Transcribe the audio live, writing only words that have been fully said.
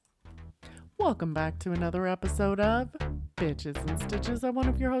Welcome back to another episode of Bitches and Stitches. I'm one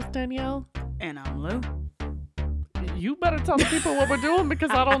of your hosts, Danielle. And I'm Lou. You better tell the people what we're doing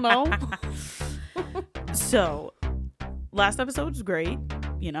because I don't know. So, last episode was great.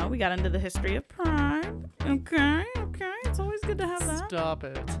 You know, we got into the history of Pride. Okay. It's always good to have that. Stop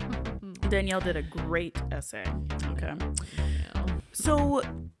it. Danielle did a great essay. Okay. Yeah. So,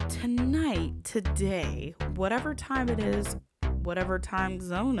 today, whatever time it is, whatever time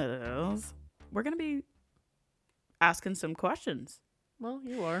zone it is, we're going to be asking some questions. Well,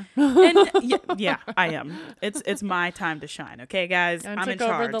 you are. And yeah, I am. It's my time to shine. Okay, guys? I I'm in took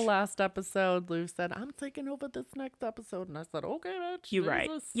over charge. the last episode. Lou said, I'm taking over this next episode. And I said, okay, bitch. You're right.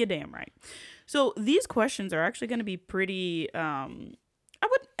 You're damn right. So these questions are actually going to be pretty, they're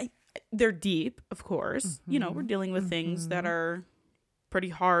deep, of course. Mm-hmm. You know, we're dealing with things that are pretty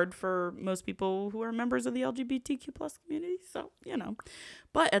hard for most people who are members of the LGBTQ plus community. So, you know,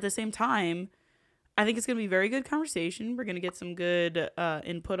 but at the same time, I think it's going to be a very good conversation. We're going to get some good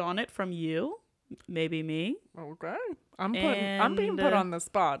input on it from you, maybe me. Okay. I'm being put on the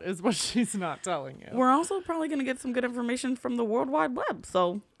spot is what she's not telling you. We're also probably going to get some good information from the World Wide Web.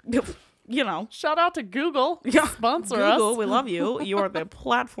 So, you know. Shout out to Google. Yeah, Sponsor Google, us. we love you. You are the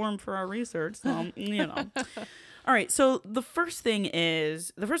platform for our research. So, you know. All right. So the first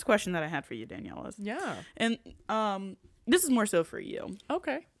question that I had for you, Danielle, is, Yeah. and this is more so for you.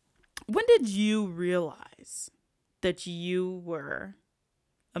 Okay. When did you realize that you were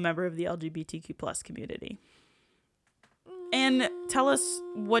a member of the LGBTQ plus community? And tell us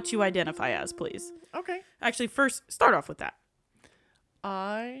what you identify as, please. Okay. Actually, first, start off with that.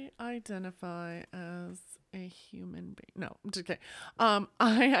 I identify as a human being. No, I'm just kidding. I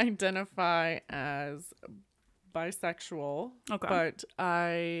identify as bisexual, Okay. but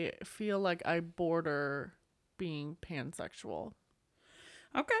I feel like I border being pansexual.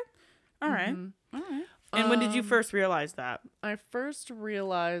 Okay. All right. Mhm. All right. And when did you first realize that? I first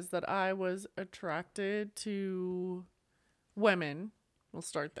realized that I was attracted to women. We'll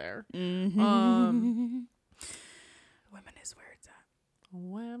start there. Mm-hmm. Um, Women is where it's at.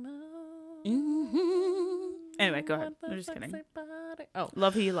 Women. Mm-hmm. Anyway, go ahead. What I'm the just fuck's kidding. that body? Oh.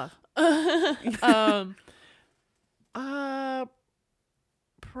 Love who you love.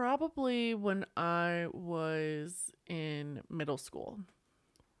 Probably when I was in middle school.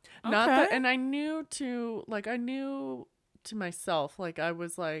 Okay. Not that, and I knew to myself, like I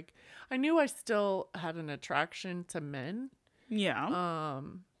was like, I knew I still had an attraction to men. Yeah.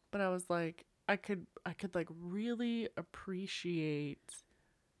 But I was like, I could like really appreciate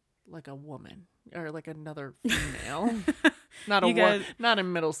like a woman or like another female. Not not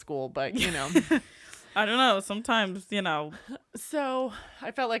in middle school, but you know. I don't know. Sometimes, you know. So I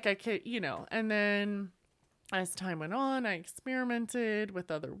felt like I could, and then as time went on, I experimented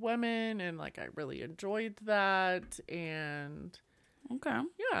with other women and like I really enjoyed that. And Okay.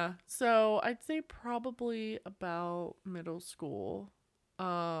 yeah, so I'd say probably about middle school.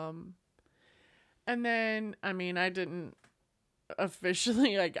 And then, I mean, I didn't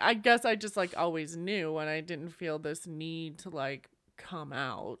officially, like, I guess I just like always knew and I didn't feel this need to like come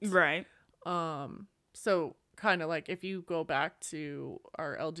out. Right. So kind of like if you go back to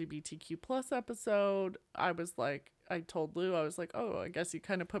our LGBTQ plus episode, I told Lou, I was like, oh, I guess you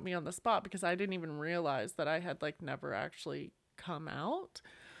kind of put me on the spot because I didn't even realize that I had like never actually come out.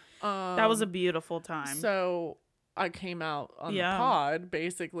 That was a beautiful time. So I came out on the pod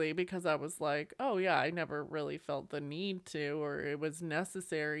basically because I was like, oh yeah, I never really felt the need to, or it was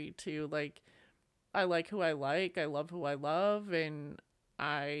necessary to, like, I like who I like, I love who I love, and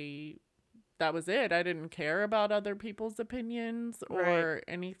that was it. I didn't care about other people's opinions or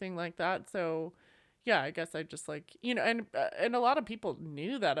anything like that. So yeah, I guess I just like, and a lot of people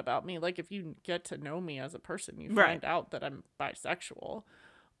knew that about me. Like if you get to know me as a person, you find out that I'm bisexual.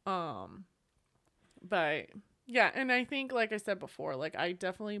 But yeah, and I think, like I said before, like I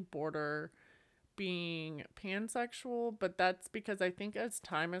definitely border being pansexual, but that's because I think as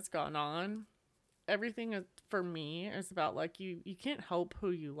time has gone on, everything for me is about like you can't help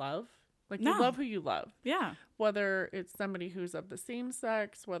who you love. Like, you love who you love. Yeah. Whether it's somebody who's of the same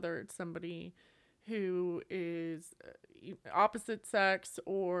sex, whether it's somebody who is opposite sex,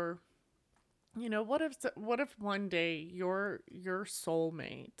 or, what if one day your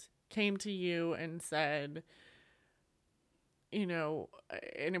soulmate came to you and said, and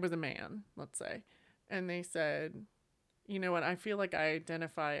it was a man, let's say, and they said, you know what, I feel like I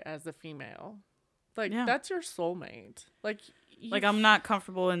identify as a female. Like, that's your soulmate. Like I'm not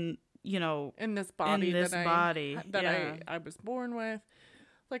comfortable in this body that I was born with.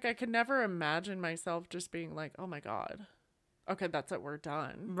 Like, I could never imagine myself just being like, oh my God, okay, that's it, we're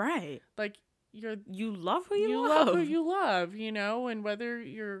done. Right. Like, you love who you love who you love, you know, and whether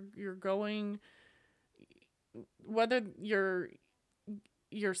whether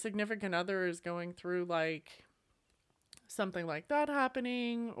your significant other is going through like something like that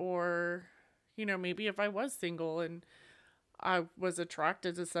happening, or, you know, maybe if I was single and I was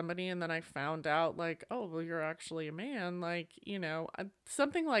attracted to somebody and then I found out like, oh, well, you're actually a man, like, you know,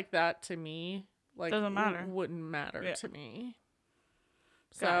 something like that to me, like, doesn't matter. Wouldn't matter to me.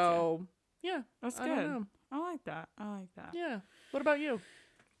 Gotcha. So, yeah, that's good. Don't know. I like that. Yeah. What about you?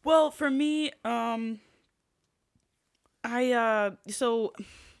 Well, for me, I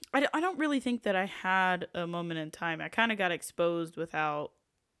don't really think that I had a moment in time. I kind of got exposed without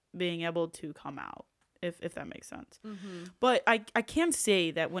being able to come out, if that makes sense. Mm-hmm. But I can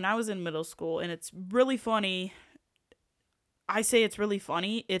say that when I was in middle school, and it's really funny, I say it's really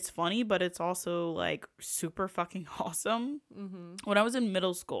funny. It's funny, but it's also like super fucking awesome. Mm-hmm. When I was in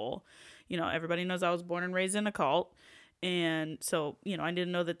middle school, you know, everybody knows I was born and raised in a cult. And so, you know, I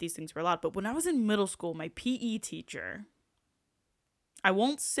didn't know that these things were allowed. But when I was in middle school, my PE teacher, I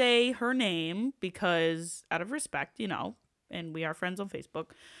won't say her name because out of respect, you know, and we are friends on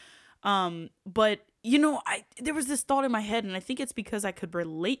Facebook. But, you know, there was this thought in my head, and I think it's because I could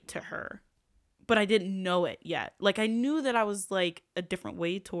relate to her, but I didn't know it yet. Like, I knew that I was like a different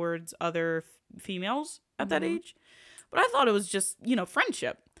way towards other females at that age, but I thought it was just, you know,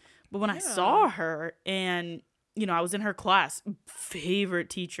 friendship. But when I saw her and, you know, I was in her class, favorite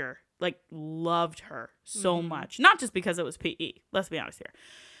teacher, like loved her so much. Not just because it was PE, let's be honest here.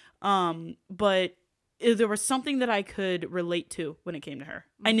 But there was something that I could relate to when it came to her.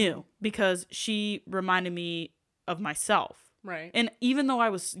 I knew, because she reminded me of myself. Right. And even though I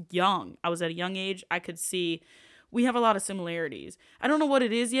was young, I was at a young age, I could see we have a lot of similarities. I don't know what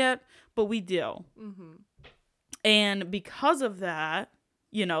it is yet, but we do. Mm-hmm. And because of that,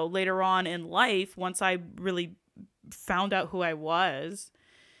 you know, later on in life, once I really found out who I was,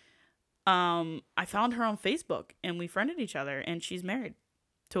 I found her on Facebook and we friended each other, and she's married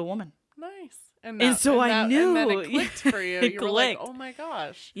to a woman. Nice. And so I knew. And then it clicked for you. It you clicked. Were like, oh my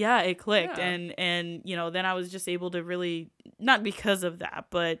gosh. Yeah, it clicked. Yeah. And, you know, then I was just able to really, not because of that,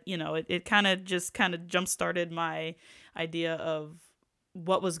 but, you know, it kind of jump started my idea of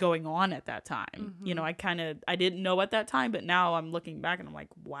what was going on at that time. Mm-hmm. You know, I didn't know at that time, but now I'm looking back and I'm like,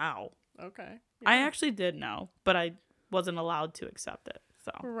 wow. Okay. Yeah. I actually did know, but I wasn't allowed to accept it.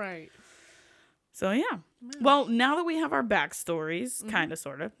 So. Right. So yeah. Well, now that we have our backstories, kind of,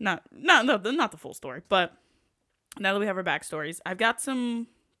 sort of, not the full story, but now that we have our backstories, I've got some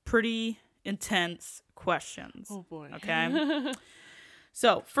pretty intense questions. Oh boy. Okay.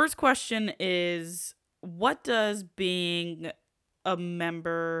 So first question is, what does being a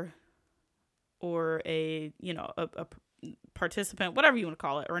member or a participant, whatever you want to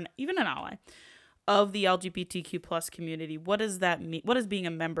call it, or even an ally of the LGBTQ plus community, what does that mean? What does being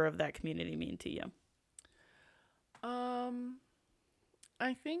a member of that community mean to you?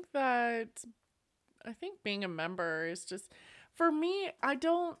 I think being a member is just, for me, I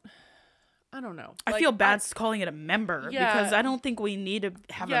don't know. I feel bad calling it a member, because I don't think we need to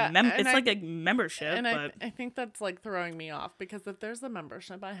have a member. It's like a membership. And but I think that's like throwing me off, because if there's a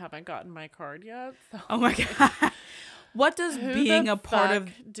membership, I haven't gotten my card yet. So. Oh my God. What does being a part of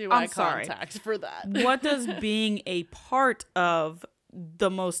contact for that? What does being a part of the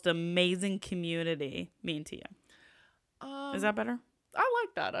most amazing community mean to you? Is that better? I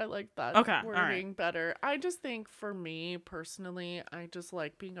like that. Okay, wording better. I just think for me personally, I just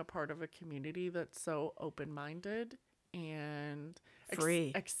like being a part of a community that's so open-minded and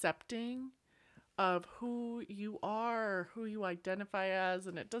free, accepting of who you are, who you identify as,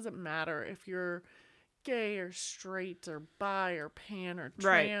 and it doesn't matter if you're gay or straight or bi or pan or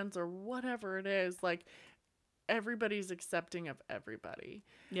trans or whatever it is. Like, everybody's accepting of everybody.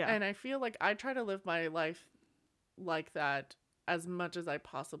 Yeah. And I feel like I try to live my life like that as much as I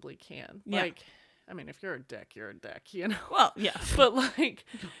possibly can. Yeah. Like, I mean, if you're a dick, you're a dick, you know? Well, yeah. But like,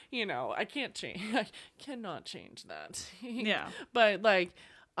 you know, I cannot change that. Yeah. But like,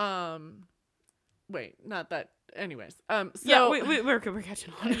 wait, not that. Anyways, so yeah, we're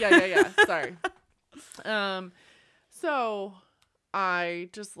catching on. yeah. Sorry. So I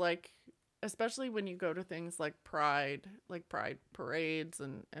just like, especially when you go to things like pride parades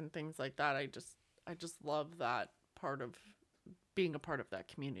and things like that, I just love that part of being a part of that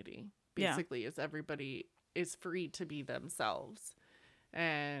community. Basically, is everybody is free to be themselves.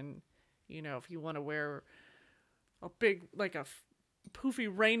 And, you know, if you want to wear a big, like a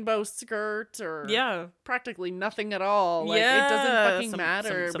poofy rainbow skirt or practically nothing at all, like, it doesn't fucking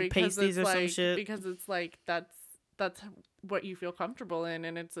matter, some because pasties it's or like, some shit. because it's like, that's that's what you feel comfortable in,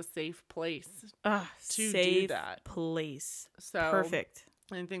 and it's a safe place to safe do that. place. So Perfect.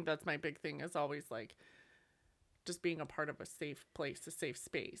 I think that's my big thing, is always like just being a part of a safe place, a safe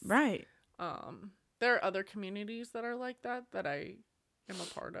space. Right. There are other communities that are like that I am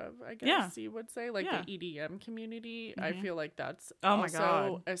a part of, I guess Yeah. you would say, like Yeah. the EDM community. Mhm. I feel like that's Oh my also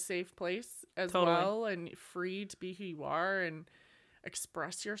God. a safe place as Totally. well, and free to be who you are and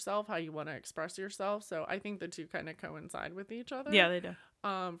express yourself how you want to express yourself. So I think the two kind of coincide with each other. Yeah, they do.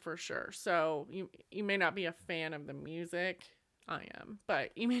 For sure. So you may not be a fan of the music. I am,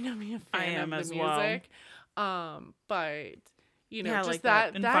 but you may not be a fan of the as music. But you know, Yeah, just like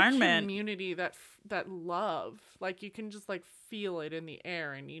that environment. community, that love, like you can just like feel it in the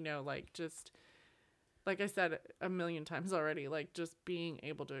air, and you know, like just like I said a million times already, like just being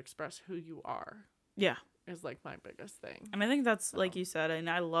able to express who you are. Yeah. Is like my biggest thing. And I think that's like you said, and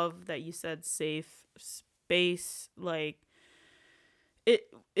I love that you said safe space. Like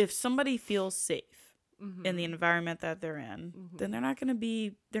if somebody feels safe in the environment that they're in, then they're not gonna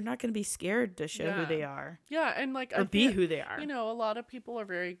be scared to show who they are. Yeah, and like or be who they are. You know, a lot of people are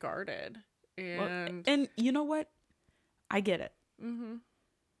very guarded, and and you know what? I get it. And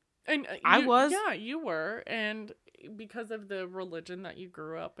you were, and because of the religion that you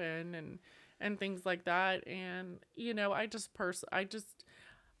grew up in, and things like that, and you know, I think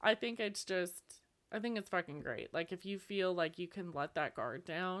it's fucking great. Like if you feel like you can let that guard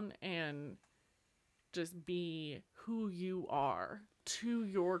down and just be who you are to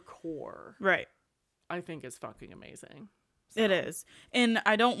your core, right? I think it's fucking amazing. So. It is, and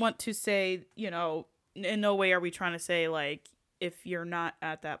I don't want to say, you know, in no way are we trying to say like, if you're not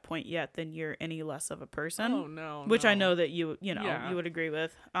at that point yet, then you're any less of a person. Oh, no. Which I know that you would agree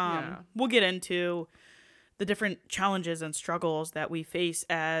with. We'll get into the different challenges and struggles that we face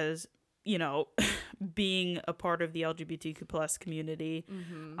as, you know, being a part of the LGBTQ plus community.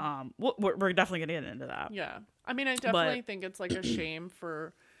 We're definitely going to get into that. Yeah. I mean, I definitely think it's like a shame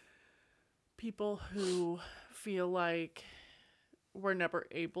for people who feel like we're never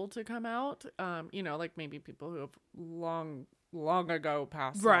able to come out. You know, like maybe people who have long ago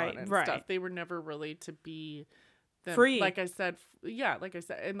passed on and stuff. They were never really to be them, free. Like I said,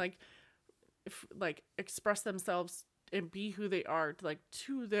 and like express themselves and be who they are, like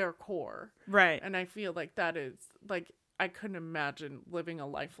to their core. Right. And I feel like that is like, I couldn't imagine living a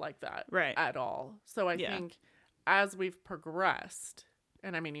life like that at all. So I think as we've progressed,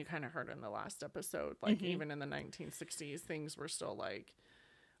 and I mean, you kind of heard in the last episode, like even in the 1960s, things were still like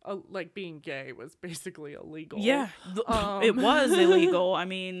being gay was basically illegal. Yeah, it was illegal. I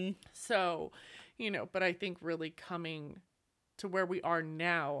mean, so, you know, but I think really coming to where we are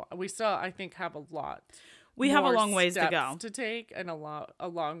now, we still, I think, have a lot. We have a long ways to go to take, and a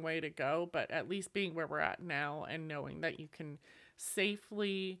long way to go. But at least being where we're at now, and knowing that you can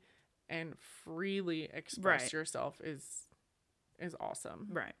safely and freely express yourself is awesome.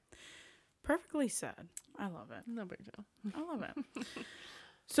 Right. Perfectly said. I love it. No big deal. I love it.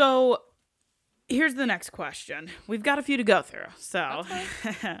 So, here's the next question. We've got a few to go through. So,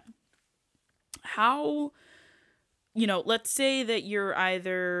 how, you know, let's say that you're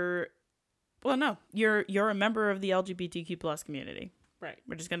either, well, no, you're a member of the LGBTQ plus community. Right.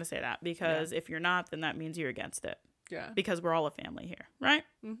 We're just going to say that because if you're not, then that means you're against it. Yeah. Because we're all a family here, right?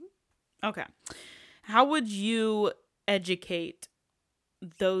 Mm-hmm. Okay. How would you educate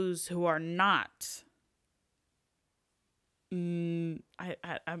those who are not? I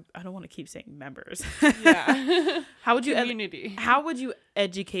don't want to keep saying members. Yeah. How would you community? How would you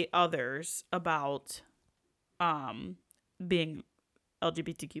educate others about being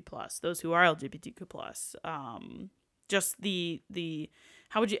LGBTQ plus? Those who are LGBTQ plus. Just the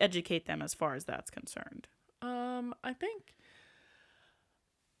how would you educate them as far as that's concerned? I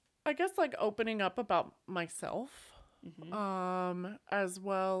guess like opening up about myself, as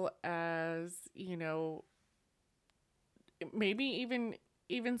well as, you know, maybe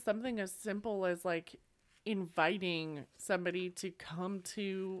even something as simple as like inviting somebody to come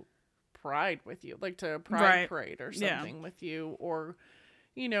to Pride with you, like to a Pride parade or something with you, or,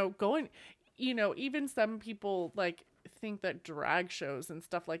 you know, going, you know, even some people like think that drag shows and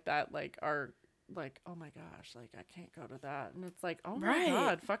stuff like that like are like, oh my gosh, like I can't go to that, and it's like, oh my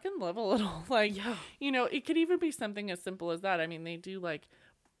god, fucking live a little. Like, you know, it could even be something as simple as that. I mean, they do like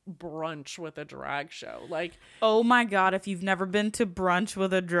brunch with a drag show, like, oh my god, if you've never been to brunch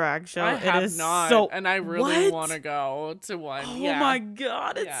with a drag show, I have not, and I really want to go to one. Oh my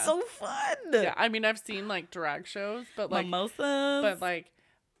god, it's so fun. Yeah, I mean, I've seen like drag shows, but like mimosas, but like,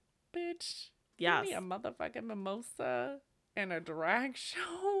 bitch, give me a motherfucking mimosa and a drag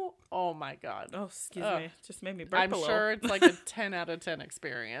show, oh my God. Oh, excuse me. Just made me burp I'm a little. sure it's like a 10 out of 10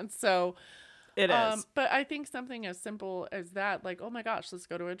 experience. So It is. but I think something as simple as that, like, oh my gosh, let's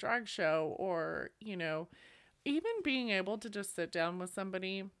go to a drag show, or, you know, even being able to just sit down with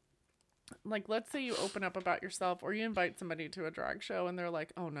somebody, like, let's say you open up about yourself, or you invite somebody to a drag show and they're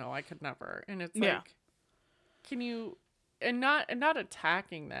like, oh no, I could never. And it's Yeah. like, can you, and not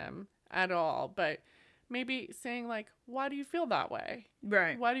attacking them at all, but maybe saying like, why do you feel that way?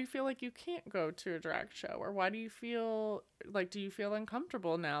 Right. Why do you feel like you can't go to a drag show? Or why do you feel like, do you feel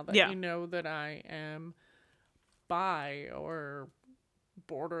uncomfortable now that you know that I am bi or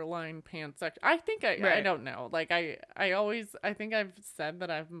borderline pansexual? I think I don't know. Like I think I've said that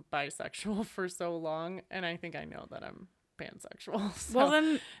I'm bisexual for so long, and I think I know that I'm pansexual. So well,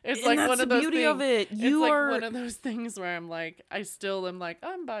 then it's like that's one of the those beauty things, of it. It's You like are one of those things where I'm like, I still am like,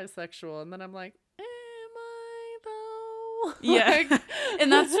 I'm bisexual, and then I'm like, am I though? yeah, Like,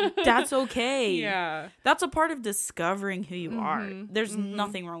 and that's okay. yeah, that's a part of discovering who you are. There's mhm.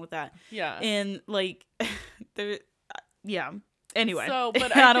 nothing wrong with that. yeah. And like, there, yeah. Anyway, So,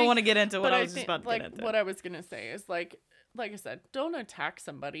 but I I don't think- want to get into what but I was think, just about to like, get into. what I was gonna say is like I said, don't attack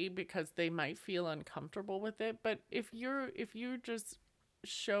somebody because they might feel uncomfortable with it. But if you just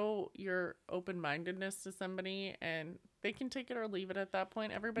show your open-mindedness to somebody, and they can take it or leave it at that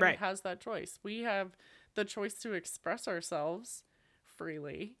point. Everybody Right. has that choice. We have the choice to express ourselves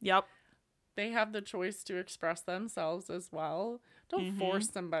freely. Yep. They have the choice to express themselves as well. Don't force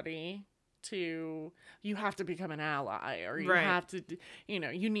somebody to, you have to become an ally, or you Right. have to, you know,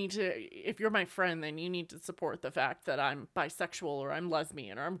 you need to, if you're my friend, then you need to support the fact that I'm bisexual, or I'm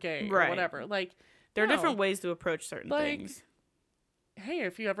lesbian, or I'm gay, or Right. whatever. Like, There are no. different ways to approach certain Like, things. Hey,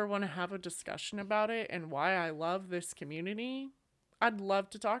 if you ever want to have a discussion about it and why I love this community, I'd love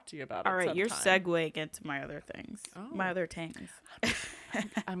to talk to you about All it right, you're sometime. segueing into my other things. My Oh. other things.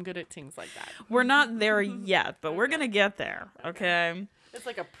 I'm good at things like that. We're not there yet, but we're going to get there, okay? It's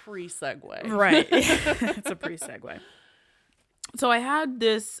like a pre-segue. Right. It's a pre-segue. So I had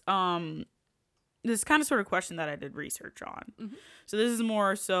this this kind of sort of question that I did research on. Mhm. So this is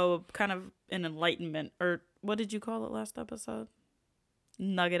more so kind of an enlightenment, or what did you call it last episode?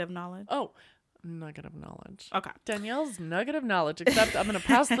 Nugget of knowledge. Oh, nugget of knowledge. Okay. Danielle's nugget of knowledge, except I'm going to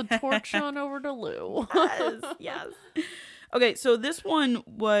pass the torch on over to Lou. Yes. Okay, so this one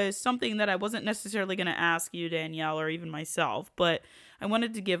was something that I wasn't necessarily going to ask you, Danielle, or even myself, but I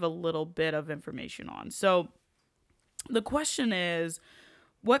wanted to give a little bit of information on. So the question is,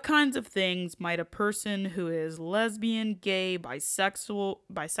 what kinds of things might a person who is lesbian, gay,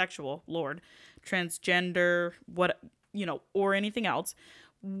 bisexual, Lord, transgender, or anything else,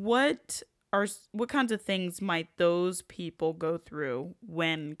 what kinds of things might those people go through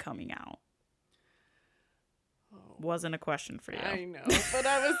when coming out? Wasn't a question for you. I know, but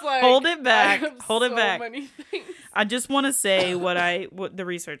I was like, Hold it back. I have Hold it so back. many things. I just want to say what the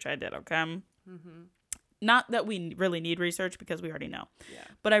research I did, okay? Mm-hmm. Not that we really need research because we already know. Yeah.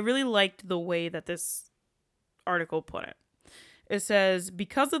 But I really liked the way that this article put it. It says,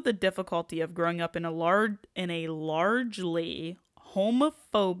 because of the difficulty of growing up in a largely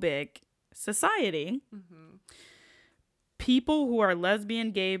homophobic society, Mm-hmm. people who are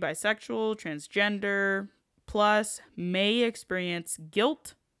lesbian, gay, bisexual, transgender, plus may experience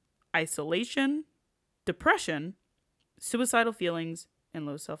guilt, isolation, depression, suicidal feelings, and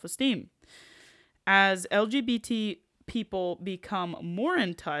low self-esteem. As LGBT people become more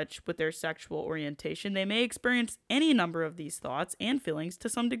in touch with their sexual orientation, they may experience any number of these thoughts and feelings to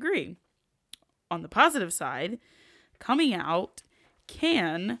some degree. On the positive side, coming out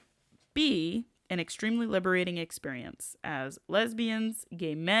can be an extremely liberating experience, as lesbians,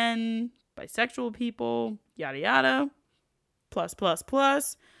 gay men, bisexual people, yada yada, plus,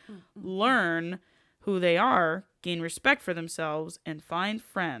 learn who they are, gain respect for themselves, and find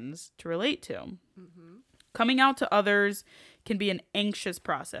friends to relate to. Mm-hmm. Coming out to others can be an anxious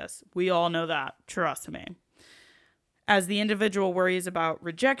process. We all know that, trust me. As the individual worries about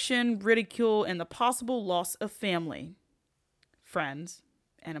rejection, ridicule, and the possible loss of family, friends,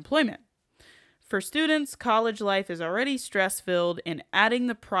 and employment. For students, college life is already stress-filled, and adding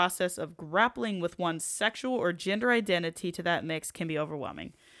the process of grappling with one's sexual or gender identity to that mix can be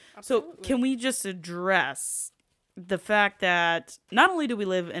overwhelming. Absolutely. So can we just address the fact that not only do we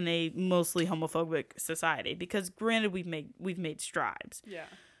live in a mostly homophobic society, because granted we've made strides,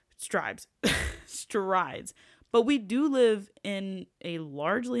 but we do live in a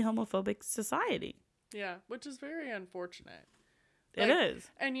largely homophobic society. Yeah, which is very unfortunate. It is.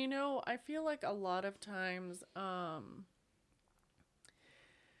 And I feel like a lot of times,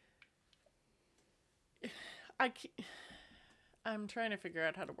 I'm trying to figure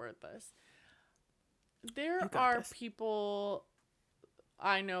out how to word this. There You got are this. people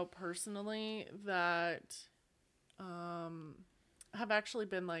I know personally that have actually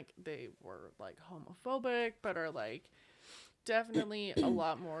been like, they were like homophobic, but are like definitely a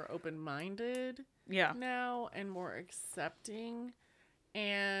lot more open-minded Yeah. now and more accepting.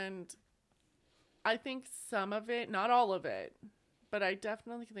 And I think some of it, not all of it, but I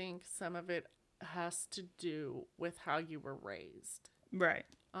definitely think some of it has to do with how you were raised. Right.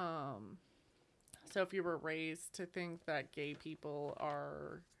 So if you were raised to think that gay people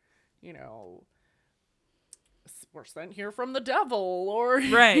are, you know, we're sent here from the devil, or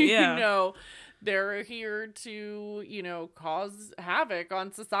Right, yeah. you know, they're here to, you know, cause havoc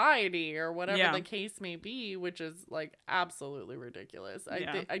on society or whatever Yeah. the case may be, which is like absolutely ridiculous.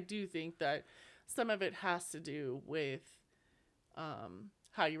 Yeah. I do think that some of it has to do with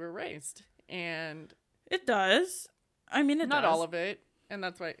how you were raised, and It does. I mean, it not does. all of it, and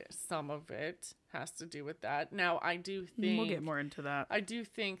that's why some of it has to do with that. Now, I do think We'll get more into that. I do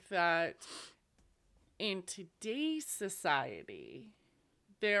think that in today's society,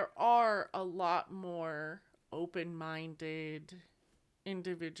 there are a lot more open-minded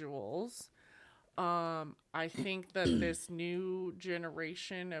individuals. I think that this new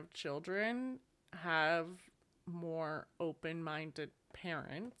generation of children have more open-minded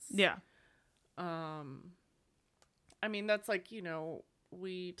parents. Yeah. I mean, that's like, you know,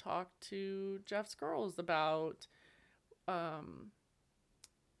 we talked to Jeff Scrolls about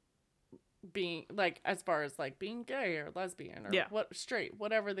being like, as far as like being gay or lesbian or Yeah. what, straight,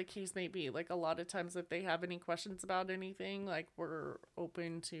 whatever the case may be. Like, a lot of times if they have any questions about anything, like, we're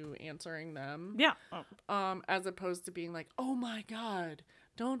open to answering them. Yeah. As opposed to being like, oh my God,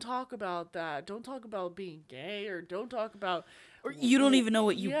 don't talk about that. Don't talk about being gay, or don't talk about, Or you don't even know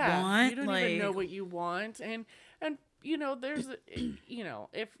what you want. You don't like, even know what you want. And you know, there's, you know,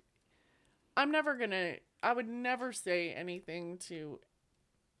 if I would never say anything to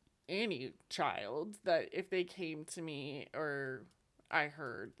any child that if they came to me or I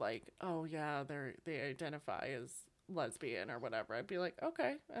heard like, oh yeah, they identify as lesbian or whatever, I'd be like,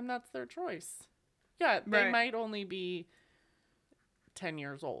 okay, and that's their choice. Yeah, they Right. might only be 10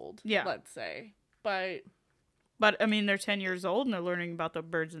 years old, Yeah. let's say, but But I mean, they're 10 years old and they're learning about the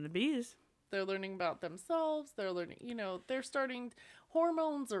birds and the bees. they're learning about themselves. They're learning, you know, they're starting,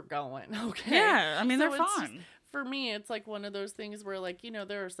 hormones are going, okay? Yeah. I mean, So they're it's fun. just, for me, it's like one of those things where, like, you know,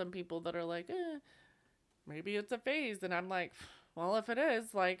 there are some people that are like, maybe it's a phase. And I'm like, well, if it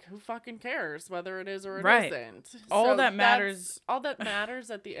is, like, who fucking cares whether it is or it Right. isn't? All So that matters. all that matters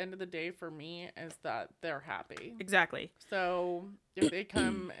at the end of the day for me is that they're happy. Exactly. So if they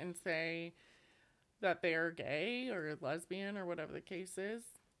come and say that they are gay or lesbian or whatever the case is,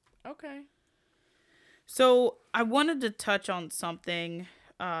 okay. So I wanted to touch on something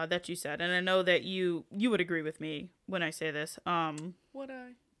that you said, and I know that you would agree with me when I say this. Would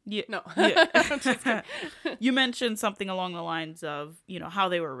I? Yeah, No. yeah. I'm just kidding. You mentioned something along the lines of, you know, how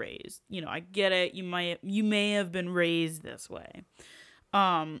they were raised. You know, I get it. You may have been raised this way.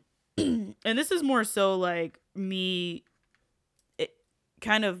 And this is more so like me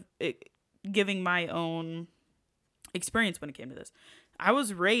giving my own experience when it came to this. I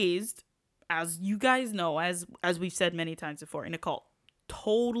was raised, as you guys know, as we've said many times before, in a cult.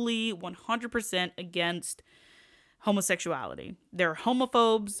 Totally 100% against homosexuality. They're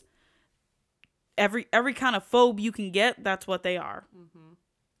homophobes. Every kind of phobe you can get, that's what they are. Mm-hmm.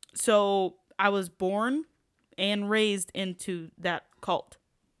 So I was born and raised into that cult.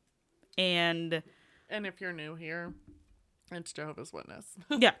 And if you're new here, it's Jehovah's Witness.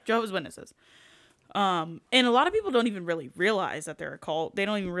 yeah, Jehovah's Witnesses. And a lot of people don't even really realize that they're a cult. They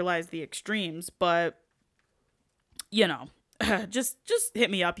don't even realize the extremes, but you know, just hit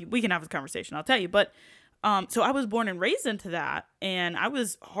me up. We can have this conversation. I'll tell you. But so I was born and raised into that, and I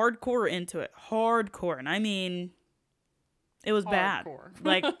was hardcore into it. Hardcore. And I mean, it was bad.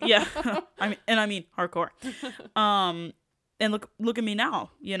 Like, yeah. I mean hardcore. And look at me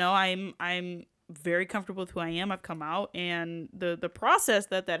now. You know, I'm very comfortable with who I am. I've come out, and the process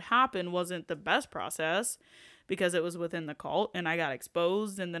that happened wasn't the best process because it was within the cult, and I got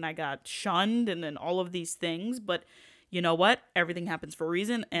exposed, and then I got shunned, and then all of these things. But you know what? Everything happens for a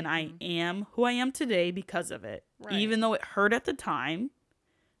reason, and I am who I am today because of it. Right. Even though it hurt at the time,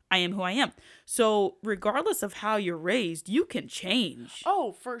 I am who I am. So regardless of how you're raised, you can change.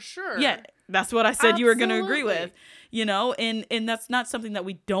 Oh, for sure. Yeah, that's what I said. Absolutely. You were going to agree with, you know, and that's not something that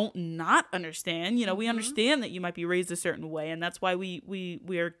we don't not understand. You know, we understand that you might be raised a certain way, and that's why we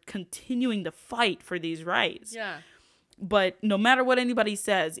are continuing to fight for these rights. Yeah. But no matter what anybody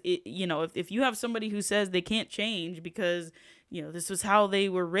says, you know, if you have somebody who says they can't change because, you know, this was how they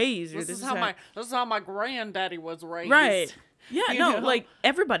were raised, or this is how my granddaddy was raised. Right. Yeah, You no, know? like,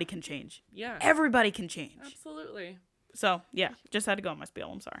 everybody can change. Yeah. Everybody can change. Absolutely. So, yeah, just had to go on my spiel.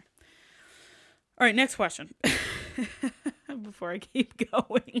 I'm sorry. All right, next question. Before I keep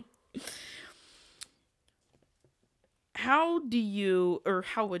going. How would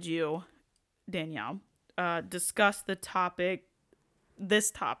you, Danielle, discuss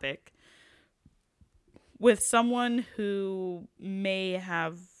this topic, with someone who may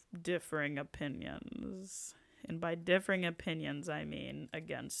have differing opinions? And by differing opinions, I mean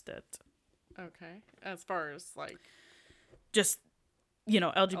against it. Okay. As far as like Just, you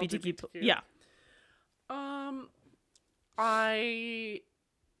know, LGBTQ. Yeah. I,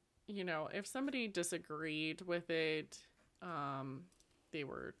 you know, if somebody disagreed with it, they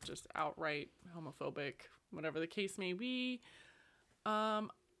were just outright homophobic, whatever the case may be, I'm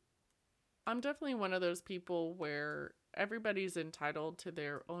definitely one of those people where everybody's entitled to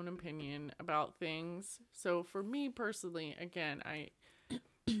their own opinion about things. So for me personally, again,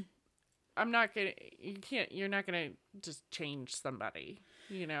 you're not gonna just change somebody,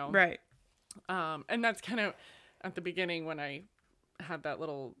 you know? Right. And that's kind of at the beginning when I had that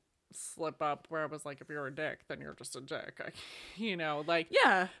little slip up where I was like, if you're a dick, then you're just a dick. You know, like,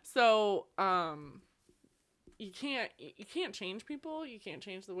 Yeah. so, you can't change people. You can't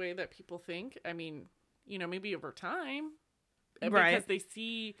change the way that people think. I mean, you know, maybe over time, Right. because they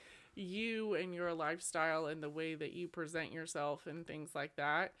see you and your lifestyle and the way that you present yourself and things like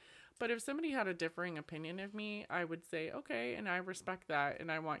that. But if somebody had a differing opinion of me, I would say, okay, and I respect that,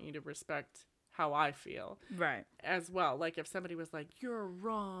 and I want you to respect how I feel. Right. As well. Like, if somebody was like, you're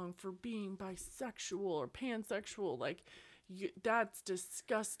wrong for being bisexual or pansexual, like, that's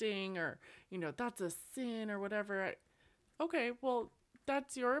disgusting, or, you know, that's a sin or whatever. Okay, well,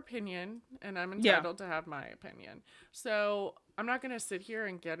 that's your opinion, and I'm entitled to have my opinion. So I'm not going to sit here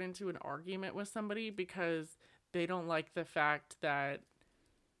and get into an argument with somebody because they don't like the fact that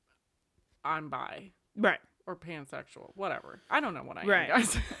I'm bi. Right. Or pansexual. Whatever. I don't know what I am, Right.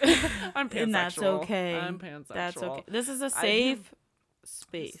 guys. I'm pansexual. And that's okay. I'm pansexual. That's okay. This is a safe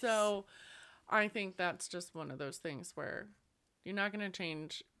space. So I think that's just one of those things where you're not going to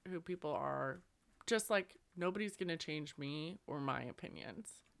change who people are, just like nobody's going to change me or my opinions.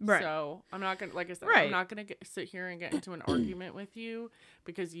 Right. So I'm not going to, like I said, Right. I'm not going to sit here and get into an argument with you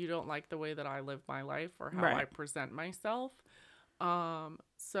because you don't like the way that I live my life or how I present myself.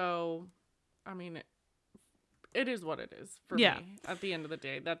 So, I mean, it is what it is for me at the end of the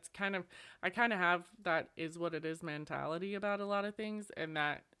day. That's I kind of have that is what it is mentality about a lot of things. And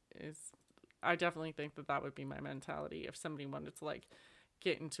I definitely think that would be my mentality if somebody wanted to like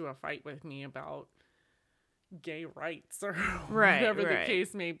get into a fight with me about gay rights or whatever the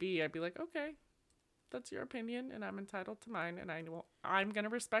case may be. I'd be like, okay, that's your opinion and I'm entitled to mine, and I'm going to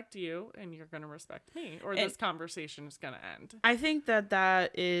respect you and you're going to respect me, or this conversation is going to end. I think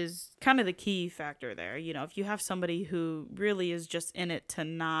that is kind of the key factor there. You know, if you have somebody who really is just in it to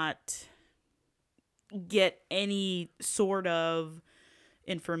not get any sort of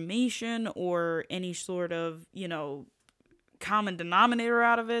information or any sort of, you know, common denominator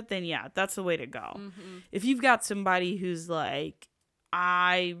out of it, then yeah, that's the way to go. Mm-hmm. If you've got somebody who's like,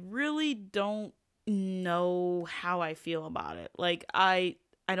 I really don't know how I feel about it. Like, I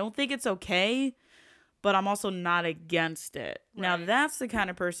don't think it's okay, but I'm also not against it. Right. Now, that's the kind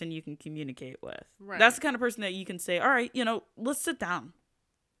of person you can communicate with. Right. That's the kind of person that you can say, all right, you know, let's sit down.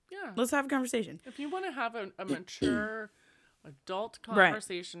 Yeah. Let's have a conversation. If you want to have a mature adult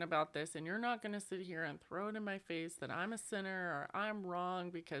conversation about this, and you're not going to sit here and throw it in my face that I'm a sinner or I'm wrong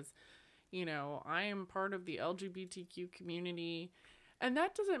because, you know, I am part of the LGBTQ community. And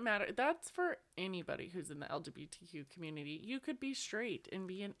that doesn't matter. That's for anybody who's in the LGBTQ community. You could be straight and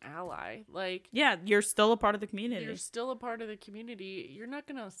be an ally. Like, yeah, you're still a part of the community. You're still a part of the community. You're not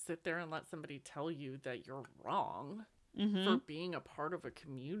going to sit there and let somebody tell you that you're wrong for being a part of a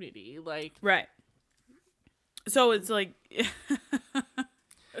community. Like, right. So it's like,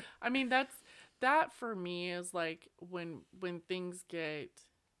 I mean, that for me is like when things get,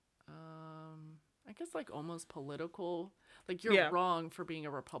 I guess like almost political. Like, you're wrong for being a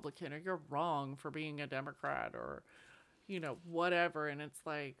Republican, or you're wrong for being a Democrat, or, you know, whatever. And it's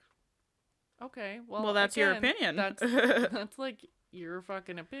like, okay, well, that's again, your opinion. That's like your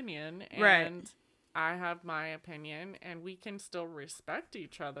fucking opinion. And I have my opinion, and we can still respect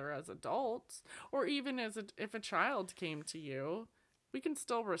each other as adults, or even if a child came to you, we can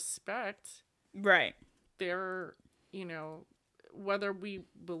still respect their, you know, whether we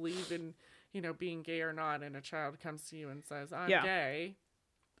believe in, you know, being gay or not, and a child comes to you and says, I'm gay,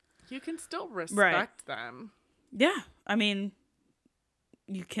 you can still respect them. Yeah. I mean,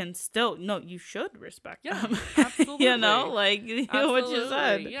 you can still, no, you should respect Yeah, them. absolutely. You know, like what you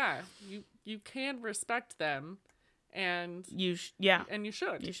said. Yeah, you can respect them, and yeah, and you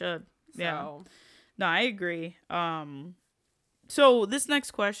should. you should. Yeah. So. No, I agree. So this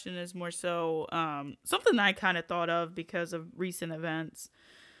next question is more so something I kind of thought of because of recent events.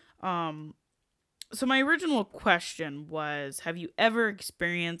 So my original question was, have you ever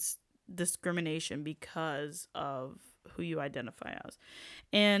experienced discrimination because of who you identify as?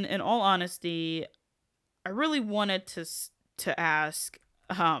 And in all honesty, I really wanted to ask,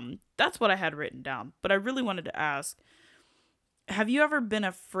 that's what I had written down, but I really wanted to ask, have you ever been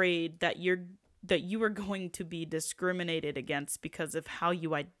afraid that you were going to be discriminated against because of how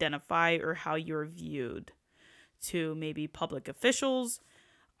you identify or how you're viewed to maybe public officials,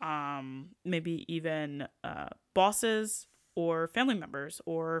 maybe even bosses or family members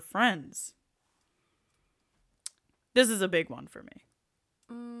or friends? This is a big one for me.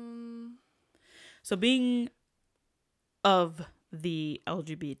 So being of the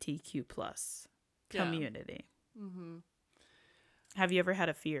LGBTQ plus community, have you ever had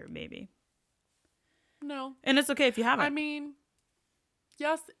a fear, maybe? No. And it's okay if you haven't. I mean,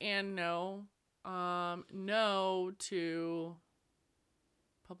 yes and no. No to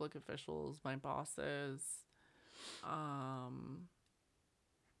public officials, my bosses,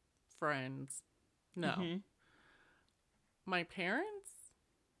 friends. No. My parents?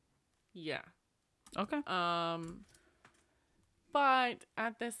 Yeah. Okay. But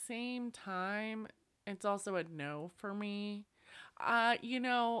at the same time, it's also a no for me.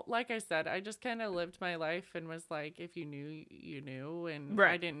 Like I said, I just kind of lived my life and was like, if you knew, you knew. And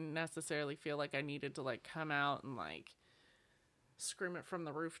Right. I didn't necessarily feel like I needed to like come out and like scream it from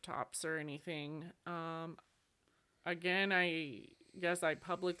the rooftops or anything. Again, I guess I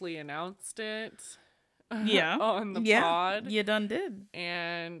publicly announced it. Yeah. On the pod. You done did.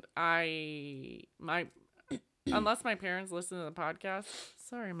 And unless my parents listen to the podcast,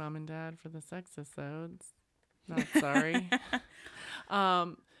 sorry, Mom and Dad, for the sex episodes. Not sorry.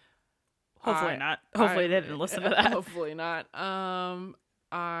 Hopefully not. Hopefully they didn't listen to that. Hopefully not. I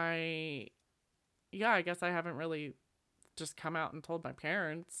guess I haven't really just come out and told my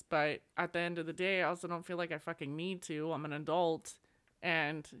parents, but at the end of the day, I also don't feel like I fucking need to. I'm an adult,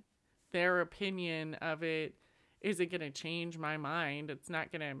 and their opinion of it isn't going to change my mind. It's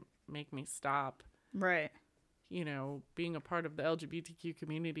not going to make me stop. Right. Being a part of the LGBTQ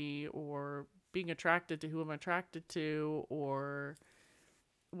community or being attracted to who I'm attracted to or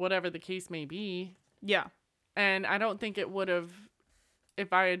whatever the case may be. Yeah. And I don't think it would have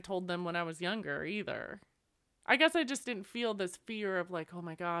if I had told them when I was younger either. I guess I just didn't feel this fear of like, oh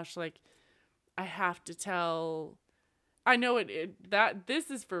my gosh, like I have to tell. I know that this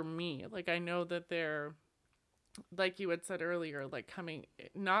is for me. Like I know that they're, like you had said earlier, like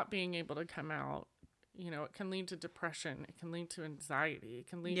not being able to come out. It can lead to depression. It can lead to anxiety. It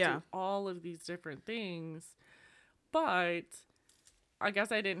can lead to all of these different things. But I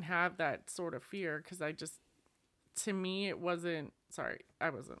guess I didn't have that sort of fear because to me, it wasn't, sorry, I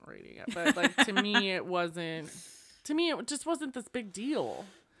wasn't reading it. But like, to me, it just wasn't this big deal.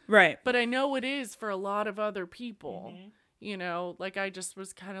 Right. But I know it is for a lot of other people. Like I just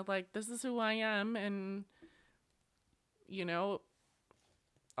was kind of like, this is who I am. And,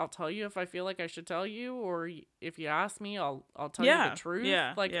 I'll tell you if I feel like I should tell you, or if you ask me, I'll tell you the truth.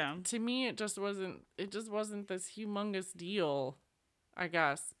 Yeah. Like to me, it just wasn't this humongous deal, I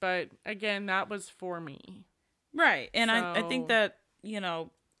guess. But again, that was for me. Right. And I think that, this,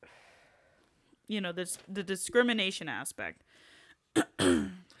 the discrimination aspect.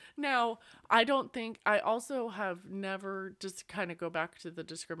 Now, I also have never, just kind of go back to the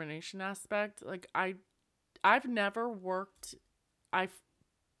discrimination aspect. Like I've never worked,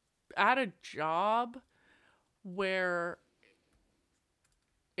 at a job where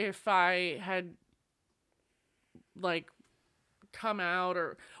if I had like come out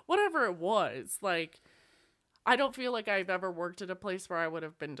or whatever it was, like I don't feel like I've ever worked at a place where I would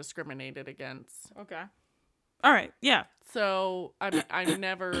have been discriminated against. Okay. All right. Yeah. So I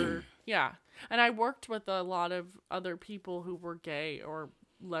never, yeah. And I worked with a lot of other people who were gay or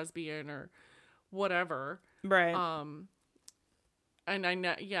lesbian or whatever. Right. And I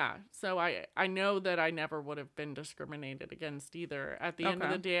know, yeah. So I know that I never would have been discriminated against either. At the end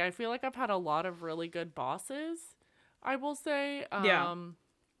of the day, I feel like I've had a lot of really good bosses, I will say. And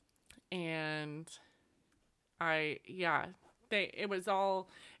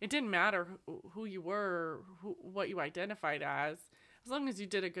it didn't matter who you were, what you identified as long as you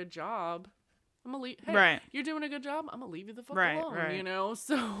did a good job. I'm gonna leave. Hey, right. You're doing a good job. I'm gonna leave you the fuck alone.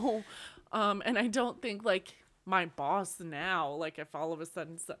 So, and I don't think like my boss now, like if all of a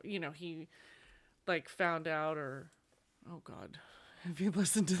sudden, you know, he like found out or, oh God, if you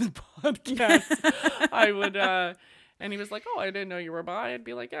listen to the podcast, I would, and he was like, oh, I didn't know you were bi. I'd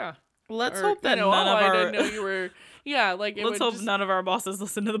be like, yeah. Let's Or, hope you that know, none oh, of I our didn't know you were, yeah, like it let's would hope just, none of our bosses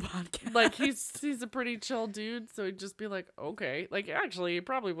listen to the podcast. like he's a pretty chill dude, so he'd just be like, okay, like actually he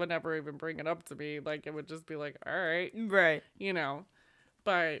probably would never even bring it up to me, like it would just be like, all right, Right. you know,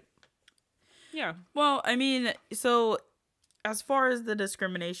 but yeah. Well, I mean, so as far as the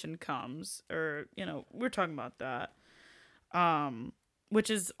discrimination comes, or we're talking about that, which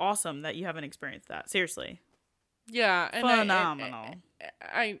is awesome that you haven't experienced that. Seriously, Yeah, and phenomenal.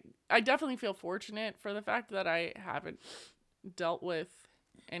 I definitely feel fortunate for the fact that I haven't dealt with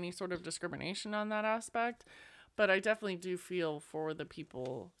any sort of discrimination on that aspect, but I definitely do feel for the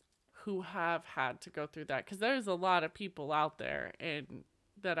people who have had to go through that, because there's a lot of people out there and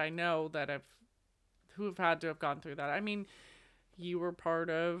that I know that who have had to have gone through that. I mean, you were part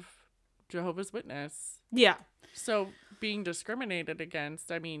of Jehovah's Witness. Yeah. So being discriminated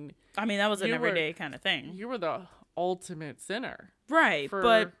against, I mean, that was an you were- everyday kind of thing. you were the ultimate sinner. Right.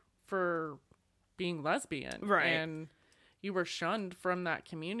 For being lesbian. Right. And you were shunned from that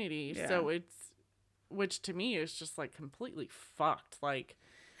community. Yeah. So which to me is just like completely fucked. Like,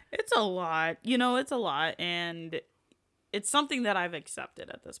 it's a lot. It's a lot, and it's something that I've accepted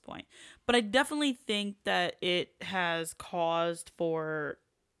at this point. But I definitely think that it has caused for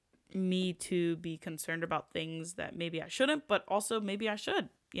me to be concerned about things that maybe I shouldn't, but also maybe I should,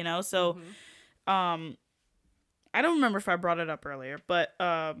 So, I don't remember if I brought it up earlier, but,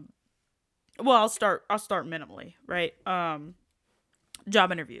 well, I'll start minimally, right?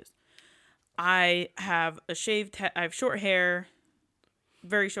 Job interviews. I have I have short hair,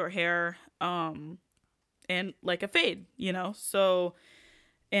 very short hair, and like a fade, so,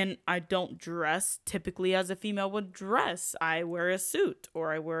 and I don't dress typically as a female would dress. I wear a suit,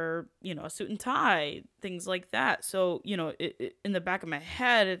 or I wear, a suit and tie, things like that. So, in the back of my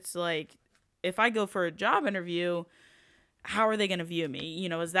head, it's like, if I go for a job interview, how are they going to view me?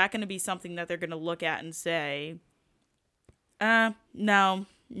 Is that going to be something that they're going to look at and say, no,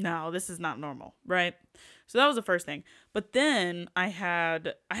 this is not normal, right? So that was the first thing. But then I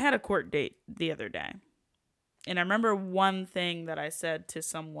had a court date the other day. And I remember one thing that I said to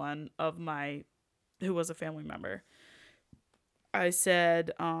someone who was a family member. I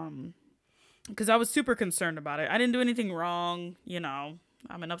said, because I was super concerned about it. I didn't do anything wrong,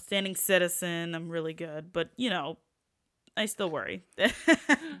 I'm an upstanding citizen. I'm really good. But, I still worry.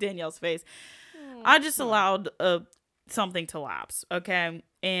 Danielle's face. I just allowed something to lapse, okay?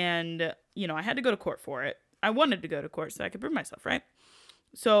 And, I had to go to court for it. I wanted to go to court so I could prove myself, right?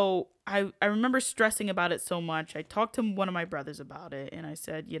 So I remember stressing about it so much. I talked to one of my brothers about it, and I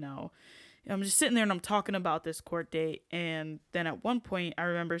said, I'm just sitting there and I'm talking about this court date. And then at one point I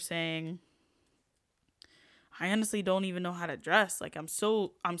remember saying, I honestly don't even know how to dress. Like, I'm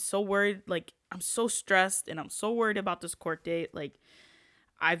so worried. Like, I'm so stressed and I'm so worried about this court date. Like,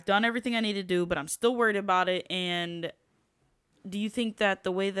 I've done everything I need to do, but I'm still worried about it. And do you think that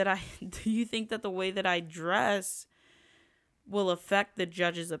the way that I dress will affect the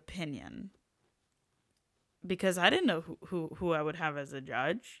judge's opinion? Because I didn't know who I would have as a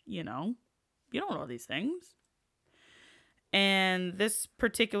judge, You don't know these things. And this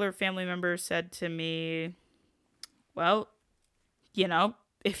particular family member said to me, well,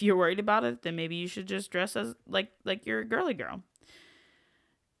 if you're worried about it, then maybe you should just dress as like you're a girly girl.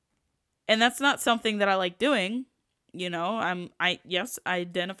 And that's not something that I like doing. I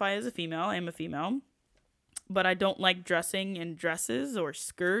identify as a female. I'm a female. But I don't like dressing in dresses or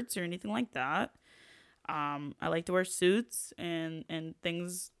skirts or anything like that. I like to wear suits and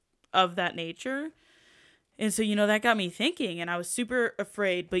things of that nature. And so, that got me thinking, and I was super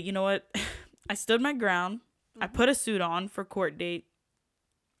afraid. But you know what? I stood my ground. I put a suit on for court date.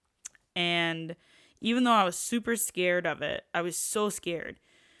 And even though I was super scared of it, I was so scared,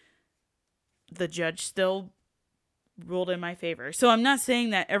 the judge still ruled in my favor. So I'm not saying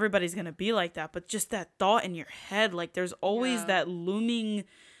that everybody's going to be like that, but just that thought in your head, like there's always that looming,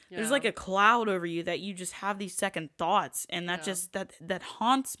 there's like a cloud over you that you just have these second thoughts. And that just, that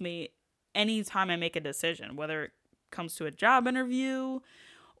haunts me anytime I make a decision, whether it comes to a job interview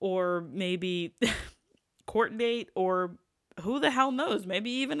or maybe court date, or who the hell knows, maybe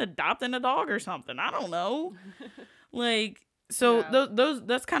even adopting a dog or something. I don't know. Like, so those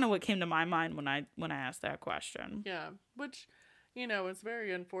that's kind of what came to my mind when I asked that question. Yeah, which, it's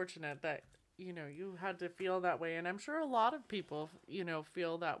very unfortunate that, you had to feel that way. And I'm sure a lot of people,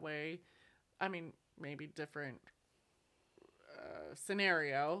 feel that way. I mean, maybe different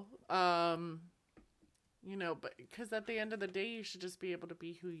scenario. You know, but because at the end of the day, you should just be able to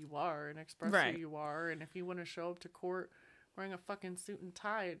be who you are and express Right. who you are. And if you want to show up to court wearing a fucking suit and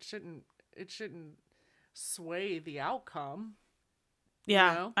tie, it shouldn't sway the outcome.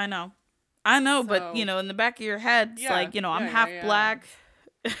 Yeah, You know? I know, but So in the back of your head, it's yeah, like, I'm yeah, yeah, half yeah. black.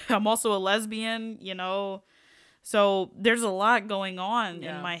 I'm also a lesbian, So there's a lot going on in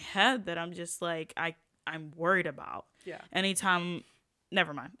Yeah. my head that I'm just like I'm worried about. Yeah. Anytime,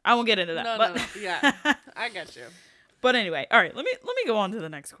 never mind. I won't get into that. No, but no, no. Yeah, I get you. but anyway, all right. Let me go on to the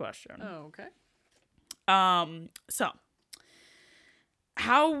next question. Oh, okay. So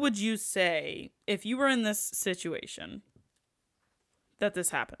how would you say if you were in this situation that this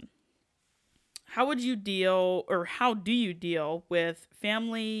happened? How would you deal, or how do you deal with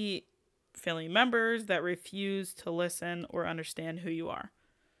family members that refuse to listen or understand who you are?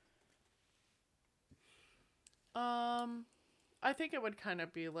 I think it would kind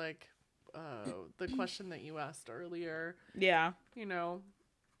of be like the question that you asked earlier. Yeah. You know,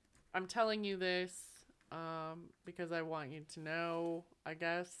 I'm telling you this because I want you to know, I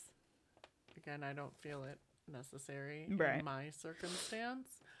guess. Again, I don't feel it necessary Right. in my circumstance.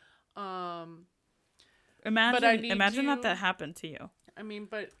 Imagine that happened to you. I mean,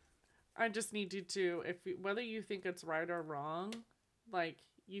 but I just need you to, whether you think it's right or wrong, like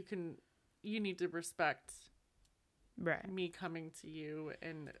you need to respect Right. me coming to you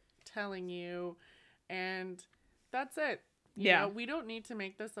and telling you, and that's it. You know, we don't need to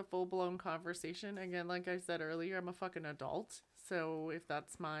make this a full-blown conversation. Again, like I said earlier, I'm a fucking adult, so if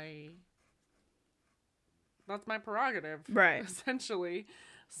that's my prerogative, Right. essentially.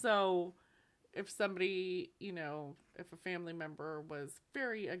 So if somebody, if a family member was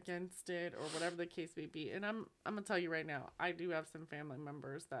very against it or whatever the case may be, and I'm gonna tell you right now, I do have some family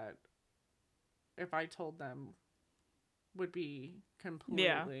members that if I told them would be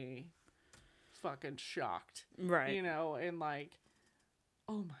completely fucking shocked. Right. And like,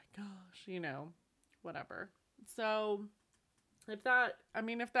 oh my gosh, whatever. So if that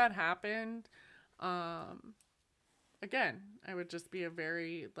happened, again, I would just be a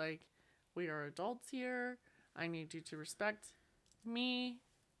very like, we are adults here. I need you to respect me,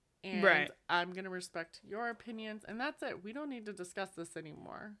 and I'm going to respect your opinions, and that's it. We don't need to discuss this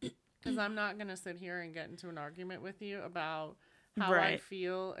anymore, because I'm not going to sit here and get into an argument with you about how I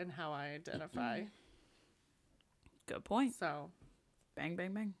feel and how I identify. Good point. So, bang,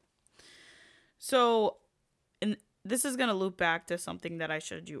 bang, bang. So, and this is going to loop back to something that I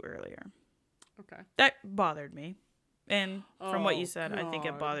showed you earlier. Okay. That bothered me. And from what you said, I think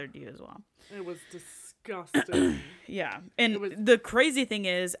it bothered you as well. It was disgusting. Yeah. And the crazy thing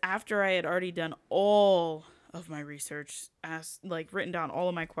is, after I had already done all of my research, written down all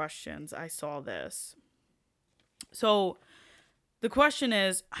of my questions, I saw this. So the question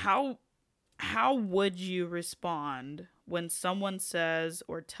is, how would you respond when someone says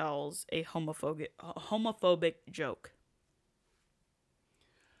or tells a homophobic joke?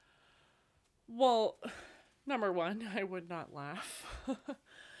 Well, number one, I would not laugh.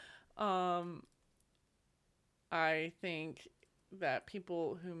 I think that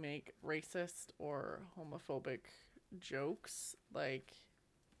people who make racist or homophobic jokes, like,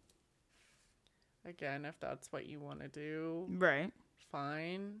 again, if that's what you want to do, right,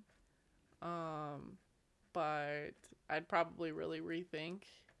 fine. But I'd probably really rethink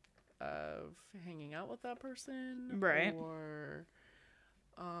of hanging out with that person, right, or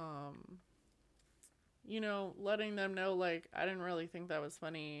letting them know, like, I didn't really think that was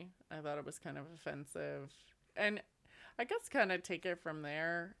funny. I thought it was kind of offensive. And I guess kind of take it from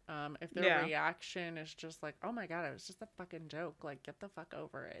there. If their reaction is just like, oh my God, it was just a fucking joke. Like, get the fuck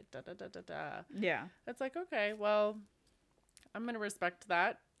over it. Da da da da da. Yeah. It's like, okay, well, I'm going to respect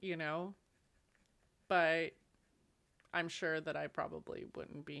that, But I'm sure that I probably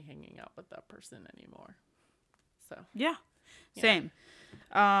wouldn't be hanging out with that person anymore. So. Yeah. Same.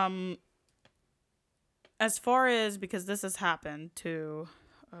 As far as, because this has happened to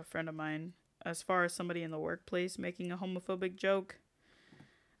a friend of mine, as far as somebody in the workplace making a homophobic joke,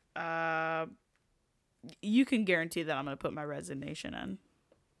 you can guarantee that I'm going to put my resignation in.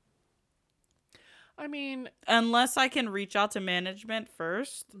 I mean, unless I can reach out to management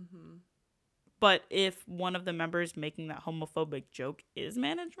first. Mm-hmm. But if one of the members making that homophobic joke is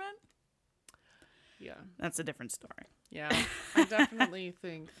management, yeah, that's a different story. Yeah, I definitely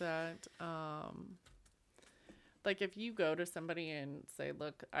think that, like, if you go to somebody and say,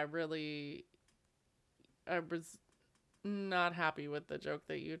 look, I was not happy with the joke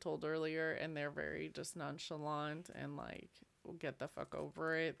that you told earlier, and they're very just nonchalant and like, get the fuck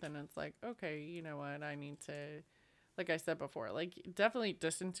over it, then it's like, okay, you know what, I need to like I said before, like definitely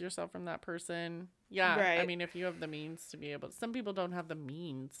distance yourself from that person. Yeah. I Right. mean, if you have the means to be able, some people don't have the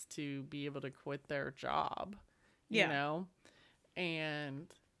means to be able to quit their job, you Yeah. know?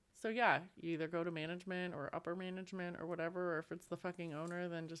 And so, yeah, you either go to management or upper management or whatever, or if it's the fucking owner,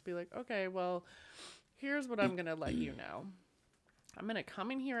 then just be like, okay, well, here's what I'm going to let you know. I'm going to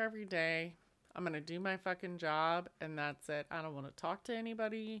come in here every day. I'm going to do my fucking job, and that's it. I don't want to talk to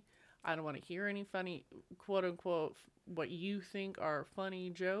anybody. I don't want to hear any funny, quote unquote, what you think are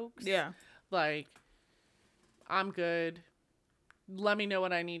funny jokes. Yeah. Like, I'm good. Let me know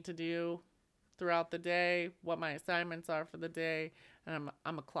what I need to do throughout the day, what my assignments are for the day, and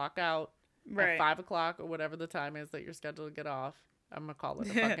I'm a clock out Right. at 5 o'clock or whatever the time is that you're scheduled to get off. I'm gonna call it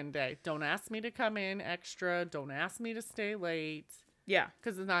a fucking day. Don't ask me to come in extra. Don't ask me to stay late. Yeah.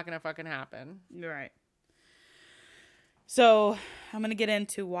 Because it's not gonna fucking happen. Right. So I'm gonna get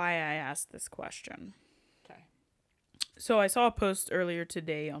into why I asked this question. Okay. So I saw a post earlier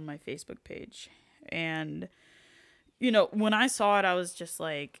today on my Facebook page, and you know, when I saw it, I was just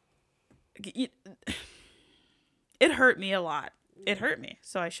like, it hurt me a lot. It hurt me.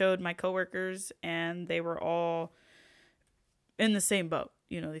 So I showed my coworkers, and they were all in the same boat.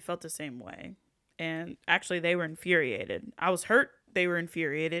 You know, they felt the same way. And actually, they were infuriated. I was hurt. They were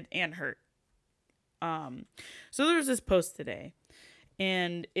infuriated and hurt. So there was this post today,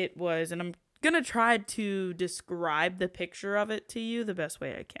 and it was, and I'm going to try to describe the picture of it to you the best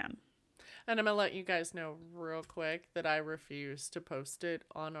way I can. And I'm going to let you guys know real quick that I refuse to post it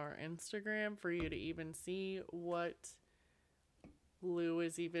on our Instagram for you to even see what Lou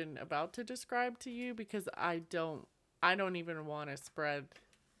is even about to describe to you, because I don't even want to spread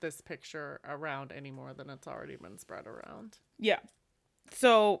this picture around any more than it's already been spread around. Yeah.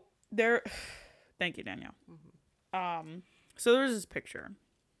 So there, thank you, Danielle. Mm-hmm. So there was this picture,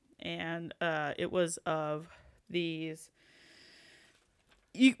 and it was of these,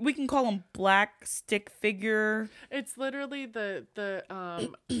 we can call them black stick figure. It's literally the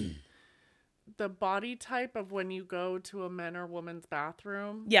the body type of when you go to a men or woman's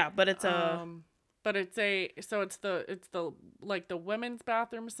bathroom. Yeah, but it's a but it's the like the women's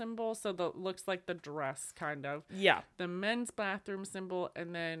bathroom symbol, so the looks like the dress kind of. Yeah. The men's bathroom symbol,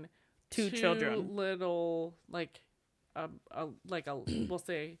 and then two children, little like a we'll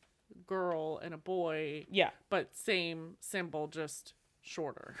say girl and a boy. Yeah. But same symbol, just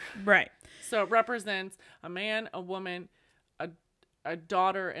shorter. Right. So it represents a man, a woman, a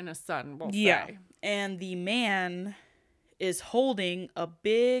daughter, and a son, we'll say. And the man is holding a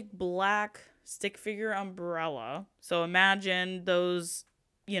big black stick figure umbrella. So imagine those,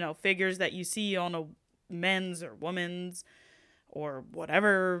 you know, figures that you see on a men's or woman's or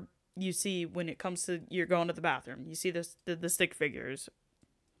whatever you see when it comes to you're going to the bathroom. You see this the stick figures.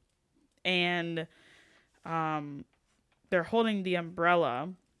 And they're holding the umbrella,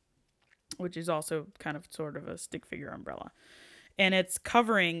 which is also kind of sort of a stick figure umbrella. And it's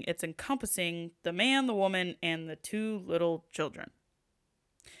encompassing the man, the woman, and the two little children.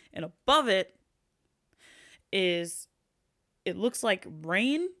 And above it looks like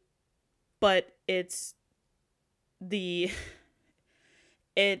rain, but it's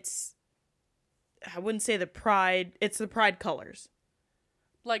I wouldn't say it's the pride colors.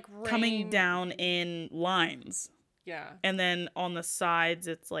 Like rain. Coming down in lines. Yeah. And then on the sides,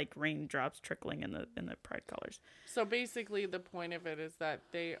 it's like raindrops trickling in the pride colors. So basically the point of it is that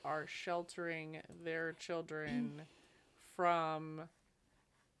they are sheltering their children from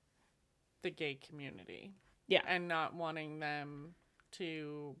the gay community. Yeah. And not wanting them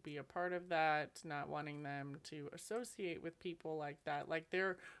to be a part of that, not wanting them to associate with people like that. Like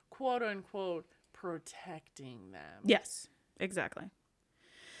they're quote unquote protecting them. Yes, exactly.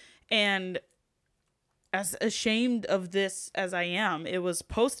 And as ashamed of this as I am, it was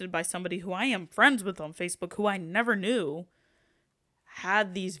posted by somebody who I am friends with on Facebook, who I never knew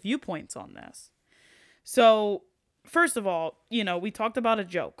had these viewpoints on this. So, first of all, you know, we talked about a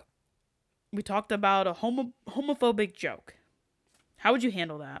joke. We talked about a homophobic joke. How would you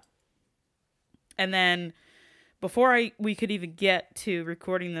handle that? And then, before we could even get to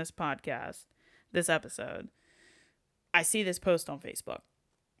recording this podcast, this episode, I see this post on Facebook.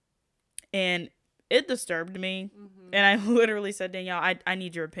 And it disturbed me. Mm-hmm. And I literally said, Danielle, I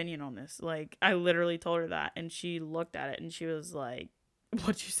need your opinion on this. Like, I literally told her that. And she looked at it and she was like,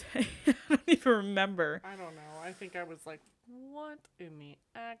 what'd you say? I don't even remember. I don't know. I think I was like, what in the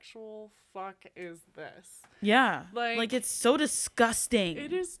actual fuck is this? Yeah. Like it's so disgusting.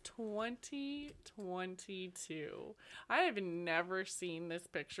 It is 2022. I have never seen this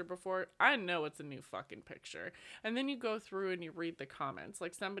picture before. I know it's a new fucking picture. And then you go through and you read the comments.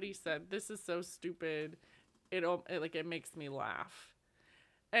 Like somebody said, this is so stupid. it makes me laugh.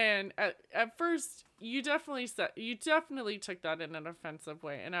 And at first, you definitely took that in an offensive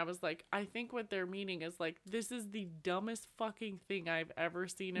way, and I was like, I think what they're meaning is like, this is the dumbest fucking thing I've ever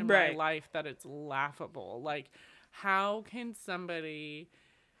seen in my life, that it's laughable. Like, how can somebody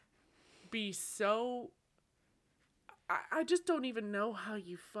be so? I just don't even know how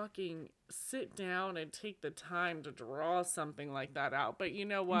you fucking sit down and take the time to draw something like that out. But you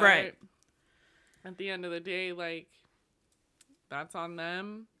know what? Right. At the end of the day, like, that's on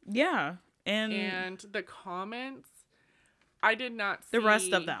them. Yeah. And the comments, I did not see. The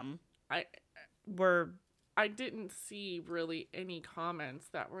rest of them I didn't see really any comments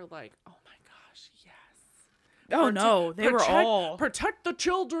that were like, oh my gosh, yes. Oh, no. They were all. Protect the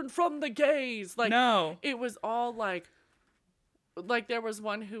children from the gays. Like, no. It was all like there was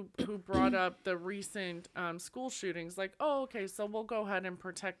one who brought up the recent school shootings. Like, oh, okay, so we'll go ahead and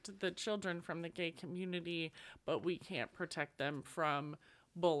protect the children from the gay community, but we can't protect them from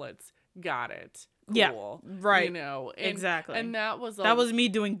bullets. Got it. Cool. Yeah, right. You know, exactly. And that was me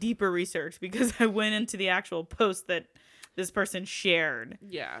doing deeper research, because I went into the actual post that this person shared.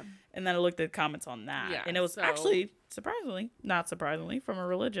 Yeah. And then I looked at comments on that. Yeah, and it was actually, not surprisingly, from a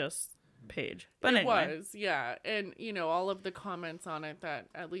religious page. But anyway. It was, yeah. And, you know, all of the comments on it that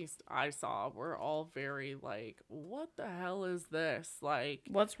at least I saw were all very like, what the hell is this? Like,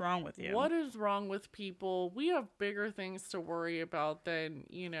 what's wrong with you? What is wrong with people? We have bigger things to worry about than,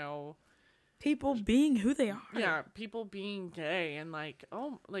 you know, people being who they are. Yeah, people being gay. And like,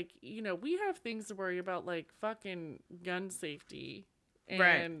 oh, like, you know, we have things to worry about, like fucking gun safety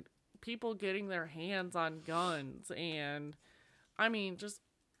and people getting their hands on guns, and I mean, just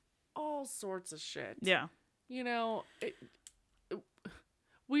all sorts of shit. Yeah. You know,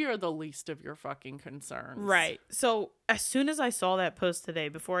 we are the least of your fucking concerns. Right. So as soon as I saw that post today,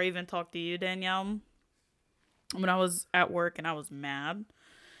 before I even talked to you, Danielle, when I was at work and I was mad,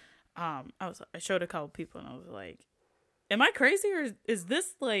 I showed a couple people and I was like, am I crazy, or is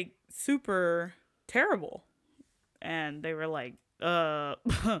this like super terrible? And they were like,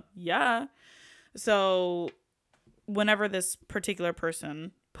 yeah. So whenever this particular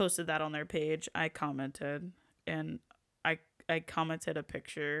person posted that on their page, I commented, and I commented a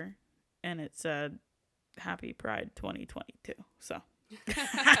picture, and it said, Happy Pride 2022. So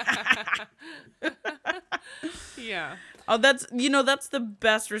yeah. Oh, that's the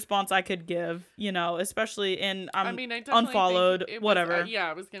best response I could give, you know, especially in I unfollowed, whatever. Yeah,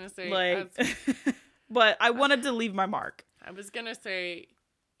 I was gonna say, like, but I wanted to leave my mark. I was gonna say,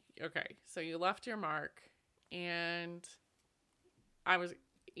 okay, so you left your mark, and I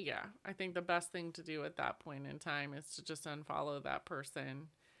think the best thing to do at that point in time is to just unfollow that person.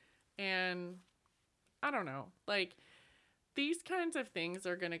 And I don't know, like, these kinds of things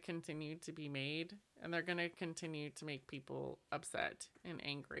are going to continue to be made, and they're going to continue to make people upset and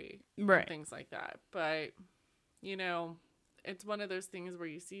angry. Right. And things like that. But, you know, it's one of those things where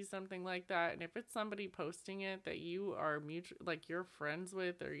you see something like that, and if it's somebody posting it that you are you're friends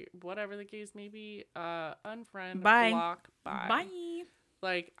with, or whatever the case may be, unfriend, block, bye.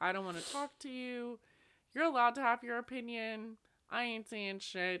 Like, I don't want to talk to you. You're allowed to have your opinion. I ain't saying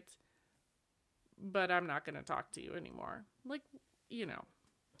shit, but I'm not going to talk to you anymore. Like, you know.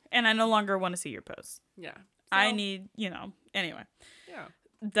 And I no longer want to see your posts. Yeah. So, I need, anyway. Yeah.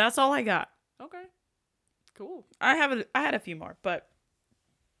 That's all I got. Okay. Cool. I had a few more, but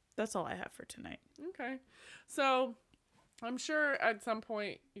that's all I have for tonight. Okay. So, I'm sure at some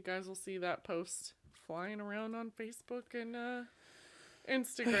point you guys will see that post flying around on Facebook and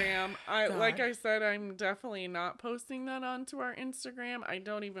Instagram. Like I said, I'm definitely not posting that onto our Instagram. I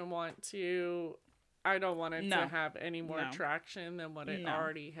don't even want to. I don't want it to have any more traction than what it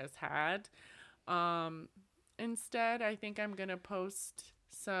already has had. Instead, I think I'm gonna post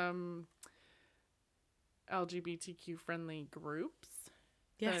some LGBTQ friendly groups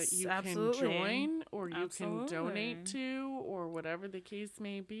that you can join, or you can donate to, or whatever the case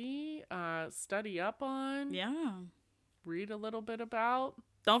may be. Study up on. Yeah. Read a little bit about.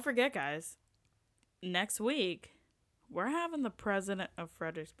 Don't forget, guys, next week we're having the president of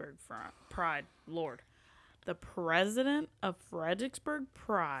Fredericksburg Pride. Lord. The president of Fredericksburg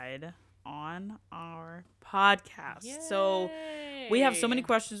Pride on our podcast. Yay. So we have so many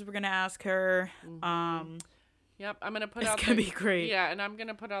questions we're going to ask her. Mm-hmm. Yep, I'm going to put out it's going to be great. Yeah, and I'm going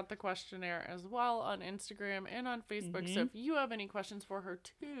to put out the questionnaire as well on Instagram and on Facebook. Mm-hmm. So if you have any questions for her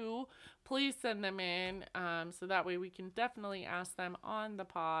too, please send them in. So that way we can definitely ask them on the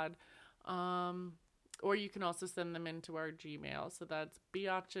pod. Or you can also send them into our Gmail. So that's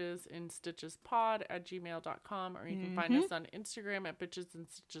biatchesinstitchespod@gmail.com. Or you can find us on Instagram at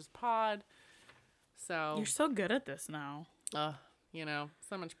bitchesandstitchespod. So You're so good at this now. you know,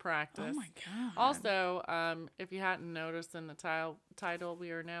 so much practice. Oh my God. Also, if you hadn't noticed in the title,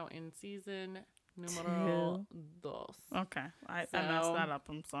 we are now in season numero 2. Okay. I messed that up.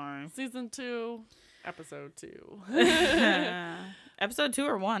 I'm sorry. Season 2, episode 2. Episode 2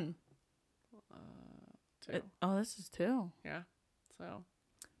 or 1? 2. This is 2. Yeah. So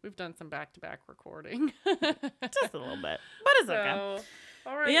we've done some back-to-back recording. Just a little bit. But it's okay.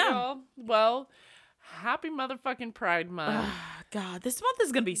 All right, y'all. Well, happy motherfucking Pride Month. God, this month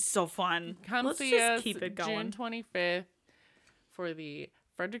is going to be so fun. Let's see just us keep it going. June 25th for the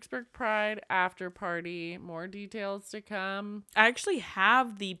Fredericksburg Pride after party. More details to come. I actually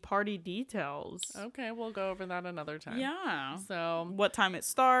have the party details. Okay, we'll go over that another time. Yeah. So what time it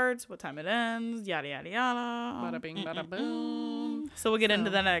starts, what time it ends, yada yada yada. Bada bing, bada boom. So we'll get into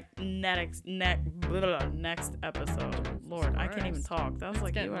the next episode. Lord, I can't even talk. That was it's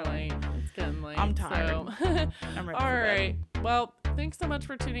like getting late. It's getting late. I'm tired. So. I'm ready. All right. Well, thanks so much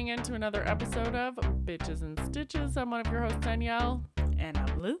for tuning in to another episode of Bitches and Stitches. I'm one of your hosts, Danielle. And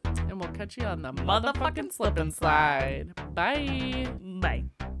I'm Blue. And we'll catch you on the motherfucking slip and slide. Bye. Bye.